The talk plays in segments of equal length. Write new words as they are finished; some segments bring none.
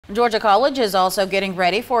Georgia College is also getting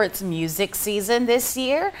ready for its music season this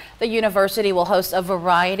year. The university will host a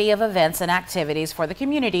variety of events and activities for the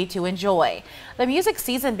community to enjoy. The music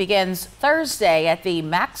season begins Thursday at the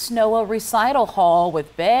Max Noah Recital Hall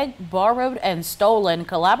with begged, borrowed, and stolen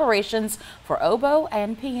collaborations for oboe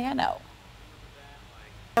and piano.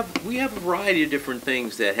 We have a variety of different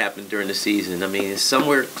things that happen during the season. I mean, it's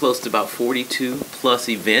somewhere close to about 42 plus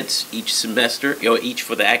events each semester, each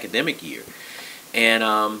for the academic year. And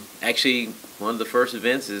actually, one of the first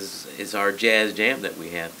events is our jazz jam that we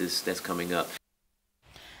have that's coming up.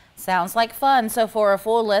 Sounds like fun. So for a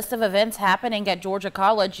full list of events happening at Georgia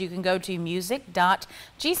College, you can go to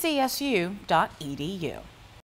music.gcsu.edu.